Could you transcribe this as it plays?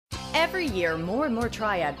Every year, more and more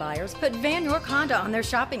Triad buyers put Vann Honda on their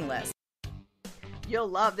shopping list. You'll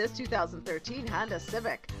love this 2013 Honda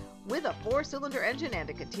Civic. With a 4-cylinder engine and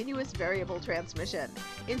a continuous variable transmission.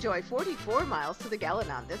 Enjoy 44 miles to the gallon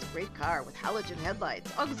on this great car with halogen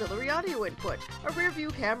headlights, auxiliary audio input, a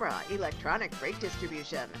rear-view camera, electronic brake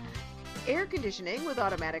distribution, air conditioning with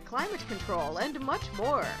automatic climate control, and much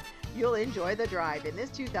more. You'll enjoy the drive in this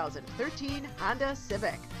 2013 Honda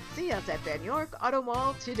Civic. See us at Van York Auto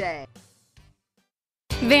Mall today.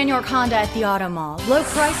 Vann Honda at the Auto Mall. Low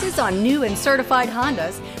prices on new and certified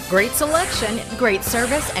Hondas, great selection, great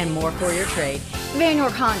service, and more for your trade. Vann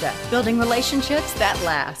Honda, building relationships that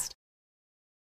last.